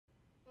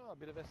Oh, a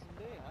bit of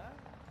S&D, huh?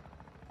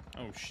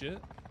 Oh shit.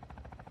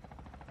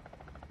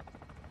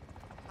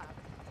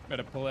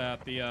 Better pull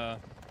out the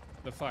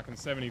fucking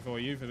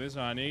 74U for this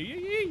one.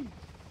 Yee.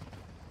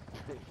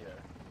 Yeah, the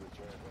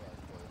train for you.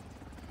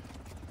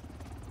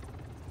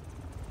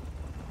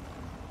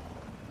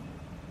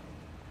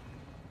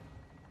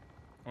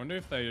 I wonder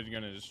if they're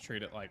gonna just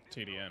treat it like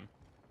TDM.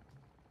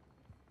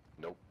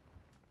 Nope.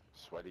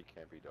 Sweaty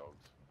campy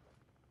dogs.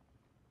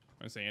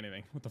 I don't see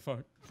anything. What the fuck?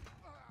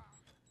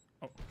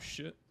 Oh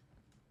shit.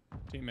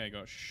 Teammate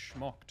got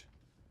schmocked.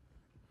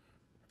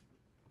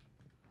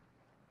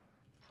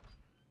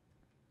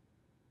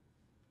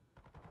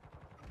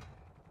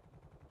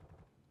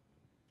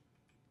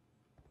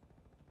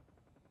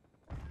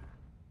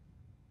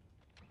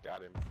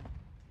 Got him.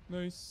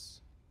 Nice.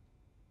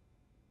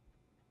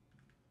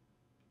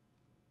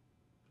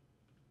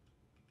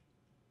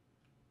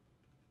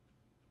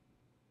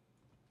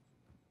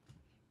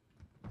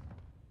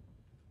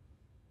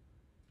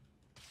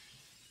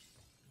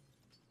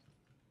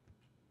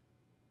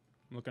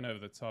 I'm looking over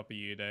the top of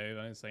you, Dave.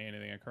 I don't see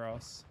anything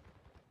across.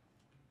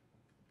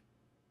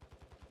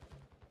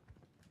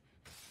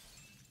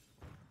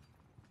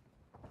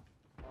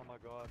 Oh my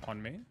god.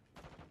 On me?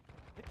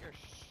 Hit your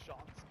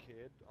shots,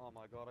 kid. Oh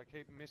my god, I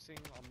keep missing.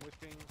 I'm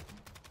whiffing.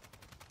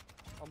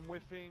 I'm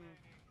whiffing.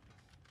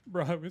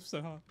 Bro, I whiffed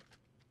so hard.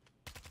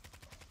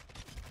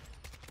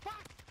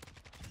 Fuck!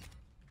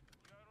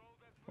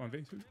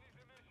 1v2.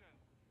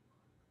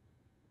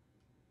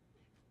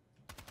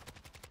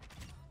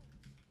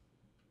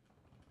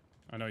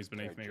 I know he's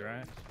beneath me,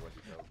 right?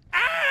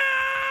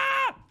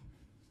 Ah!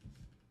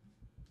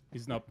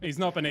 He's not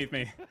beneath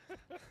me.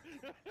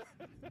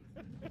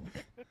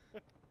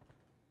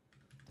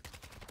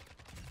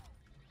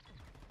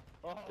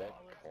 Oh, Get let's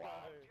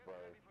clapped, bro.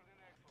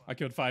 I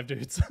killed 5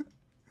 dudes.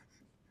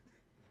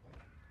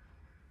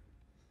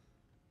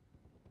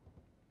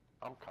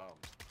 I'm calm.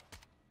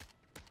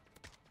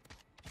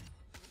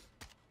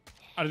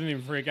 I didn't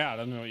even freak out. I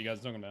don't know what you guys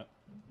are talking about.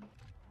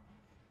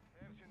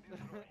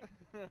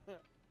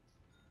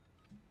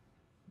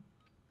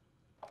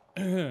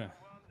 I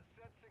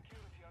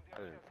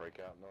didn't freak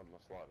out, not in the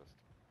slightest.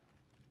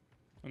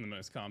 I'm the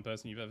most calm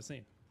person you've ever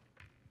seen.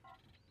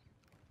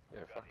 Yeah,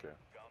 fuck yeah.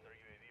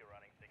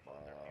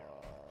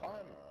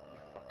 Fine, you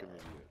fucking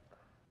idiot.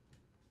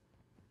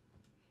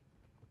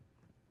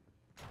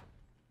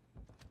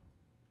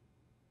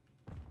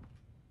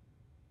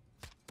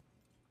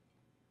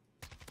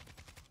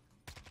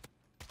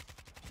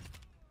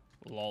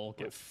 Lol,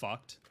 get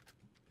fucked.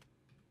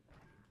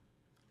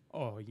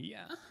 Oh,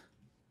 yeah.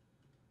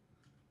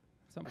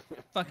 So I'm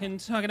fucking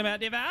talking about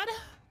Divad?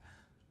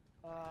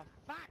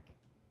 fuck!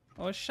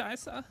 Oh,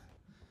 scheisse.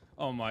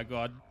 Oh my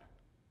god.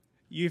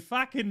 You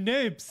fucking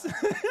noobs.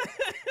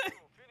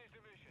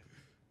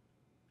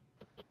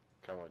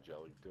 Come on,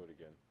 Jelly, do it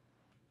again.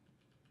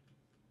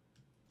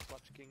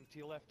 Clutch King, to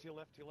your left, to your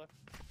left, to your left.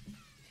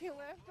 To your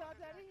left, oh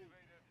daddy!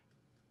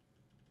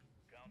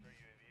 Counter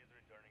UAV is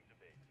returning to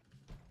base.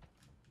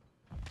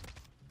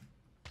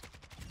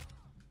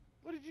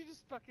 What, did you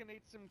just fucking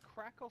eat some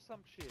crack or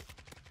some shit?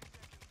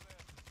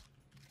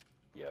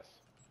 Yes.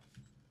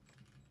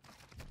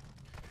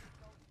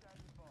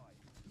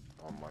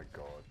 Oh my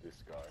god,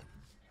 this guy.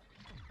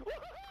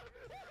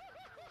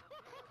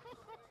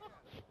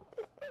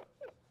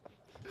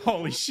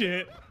 Holy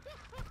shit.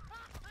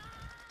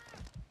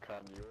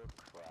 Can you're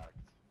cracked.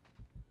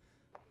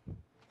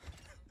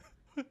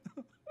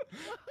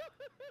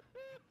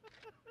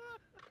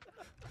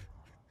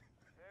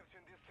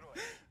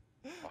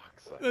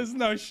 Fuck's sake. There's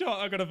no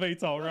shot I got a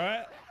VTOL,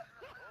 right?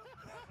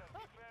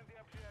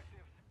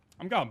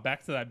 I'm going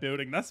back to that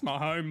building. That's my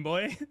home,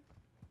 boy. Take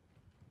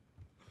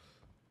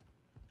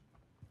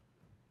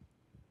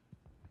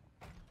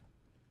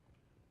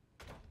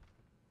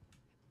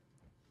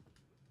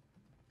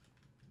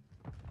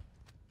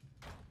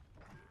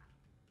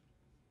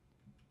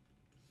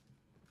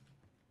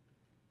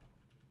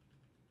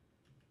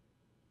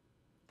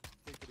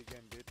it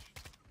again, bitch.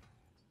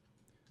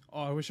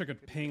 Oh, I wish I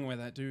could ping where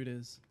that dude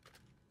is.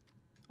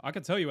 I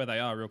could tell you where they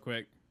are real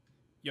quick.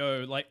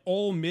 Yo, like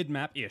all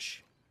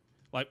mid-map-ish.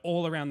 Like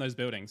all around those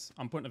buildings.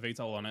 I'm putting a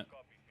VTOL on it.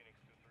 Copy, Phoenix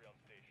 2-3 on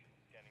station.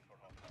 Scanning for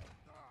hostile.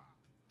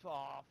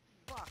 Oh,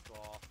 fuck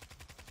off.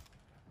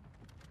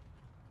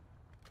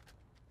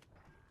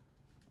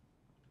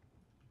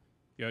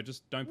 Yo,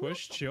 just don't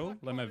push. What the Chill. fuck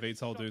Let my kind of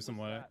VTOL do shot some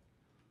was work. that?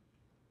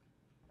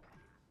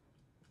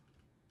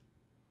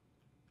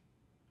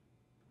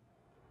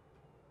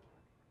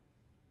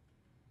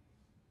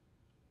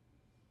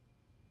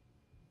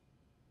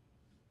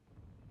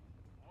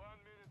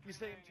 You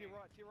see him to your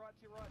right, to your right,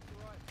 to your right, to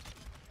your right.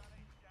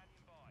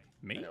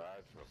 Me? Anyway, I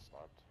just got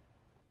sniped.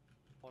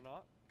 Or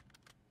not?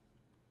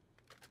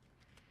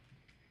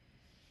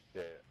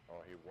 Yeah,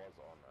 oh, he was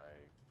on A.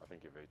 I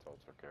think your VTOL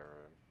took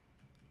care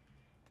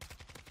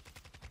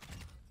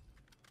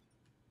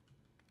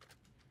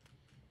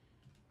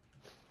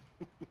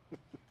of him.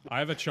 I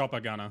have a chopper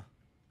gunner.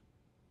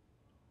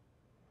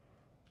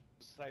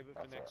 Save it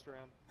for That's next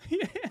round.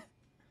 Yeah.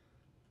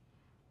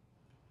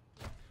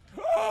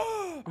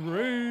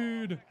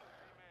 Rude.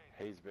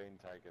 He's been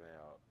taken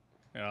out.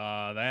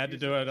 Ah, they had to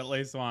Use do it at s-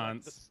 least like the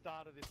once.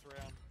 start of this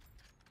round.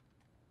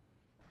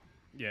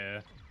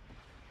 Yeah.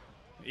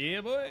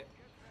 Yeah, boy.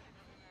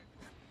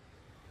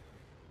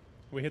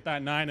 We hit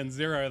that 9 and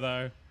 0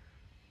 though.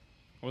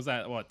 What was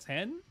that? What,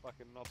 10?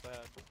 Fucking not bad.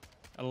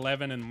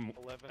 11 and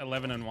 11,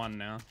 11 and 1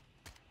 now.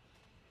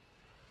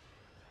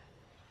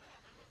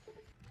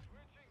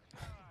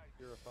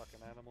 You're a fucking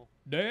animal.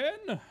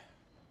 Dan.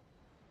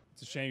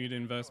 It's a shame you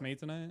didn't verse me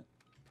tonight.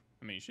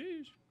 I mean,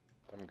 sheesh.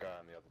 Some guy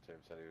on the other team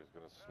said he was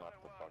gonna snipe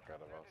the fuck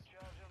out of us.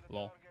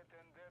 Lol.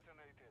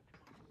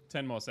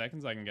 10 more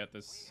seconds, I can get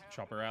this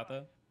chopper out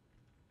there.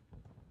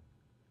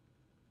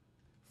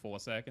 4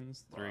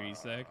 seconds, 3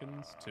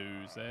 seconds,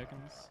 2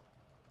 seconds.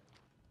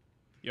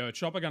 Yo,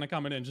 chopper gonna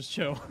come in and just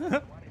chill.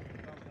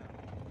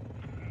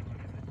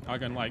 I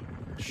can like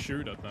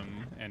shoot at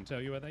them and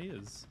tell you where they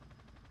is.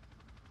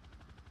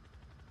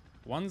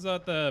 One's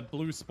at the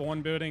blue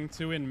spawn building,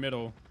 2 in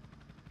middle.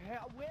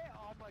 How? Where?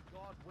 Oh my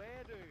god, where,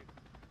 dude?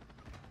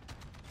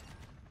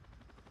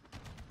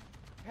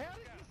 How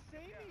did you see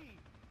me?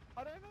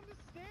 I don't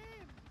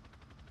understand.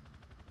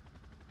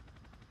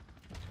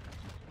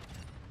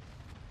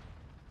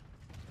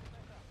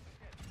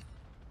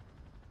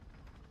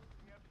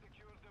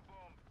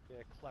 Yeah,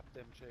 clap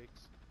them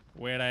cheeks.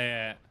 Where they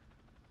at?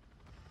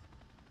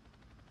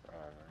 I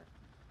don't know.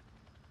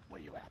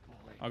 Where you at,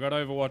 boy? I got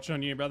Overwatch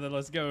on you, brother.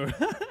 Let's go.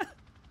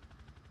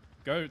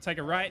 Go, take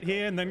a right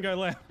here and then go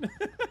left.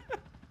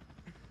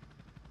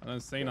 I don't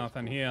see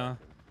nothing here.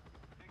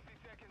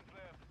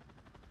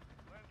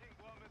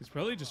 He's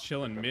probably just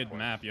chilling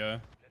mid-map, yo. Yeah,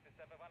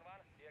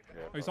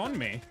 Oh, he's on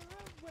me.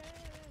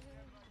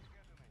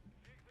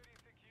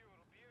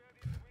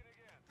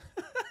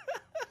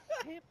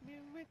 Hit me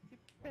with your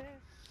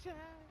best shot.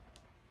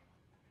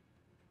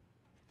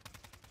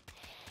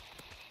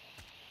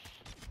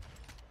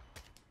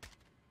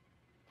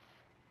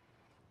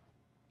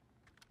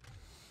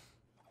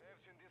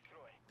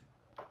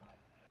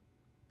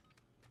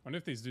 Wonder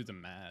if these dudes are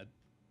mad.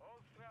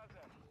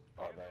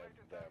 Oh,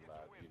 they're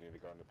mad. You need to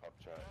go into pub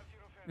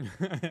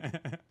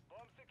chat.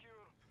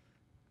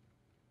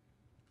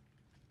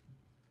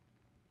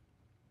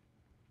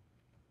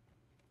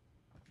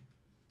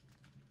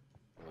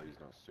 Well, he's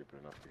not stupid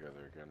enough to go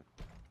there again.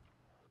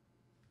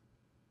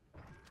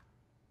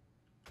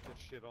 Get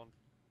shit on.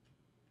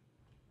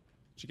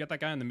 Did you get that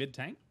guy in the mid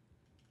tank?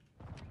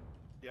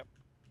 Yep.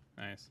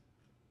 Nice.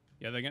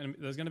 Yeah,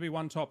 there's gonna be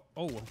one top.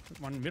 Oh,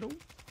 one middle.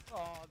 Oh,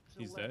 to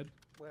He's left. dead.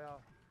 Wow.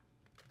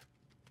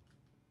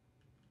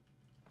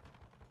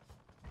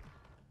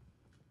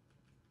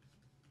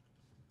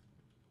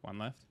 One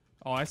left.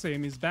 Oh, I see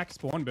him. He's back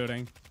spawn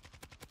building.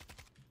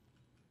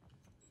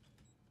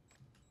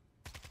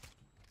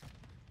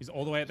 He's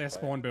all the way at their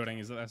spawn building.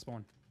 He's at their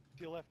spawn.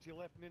 To your left,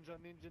 ninja,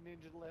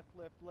 left,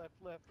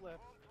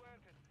 left.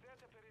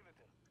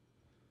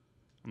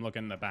 I'm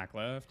looking the back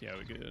left. Yeah,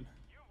 we're good.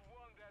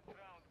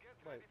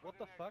 Wait, what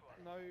the fuck?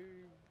 No.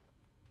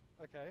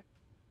 Okay.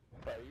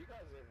 Bro, are you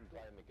guys even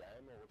playing the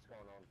game or what's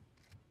going on?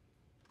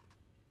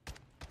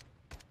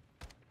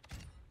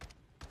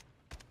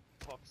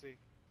 Foxy.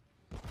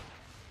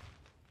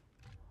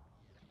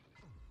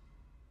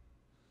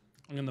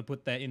 I'm gonna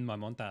put that in my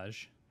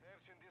montage.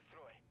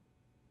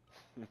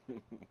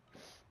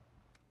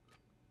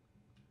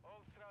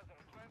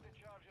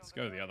 Let's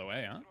go the other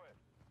way, huh?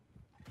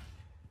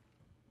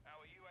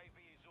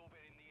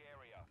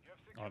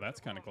 Oh, that's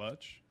kind of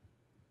clutch.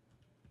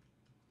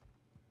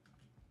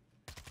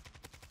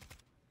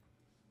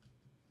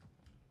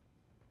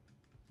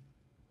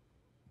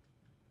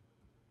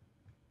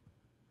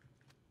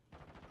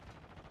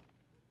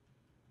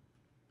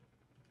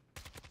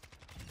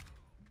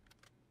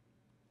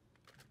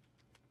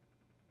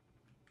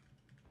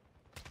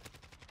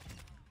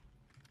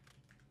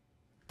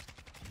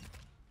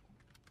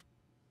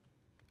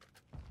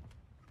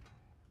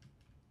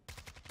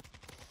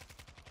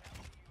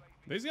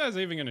 These guys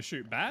even gonna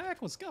shoot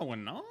back? What's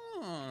going on?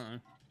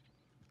 I'm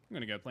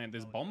gonna go plant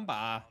this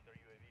bomba.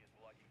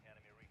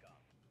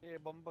 Yeah,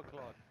 bomber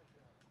clock.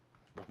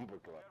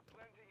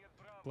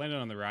 Plant it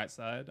on the right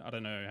side. I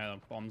don't know how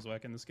bombs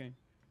work in this game.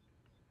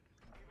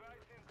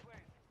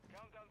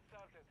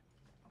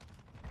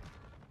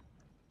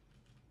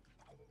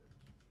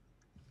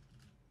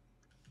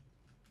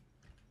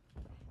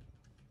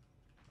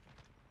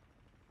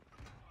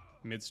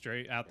 Mid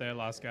street out there,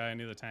 last guy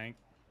near the tank.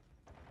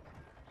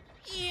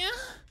 Yeah.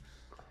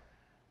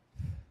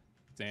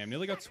 Damn,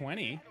 nearly got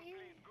 20.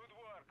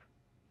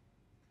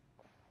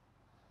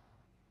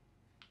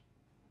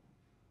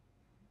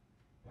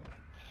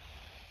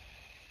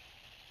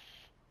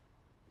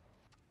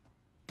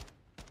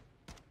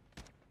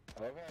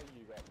 I love how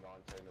you got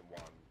 19 and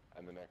 1,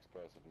 and the next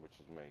person, which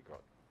is me,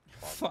 got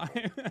 5.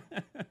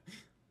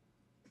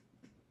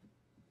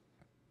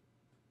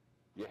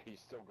 Yeah, he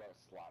still got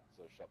slapped,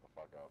 so shut the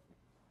fuck up.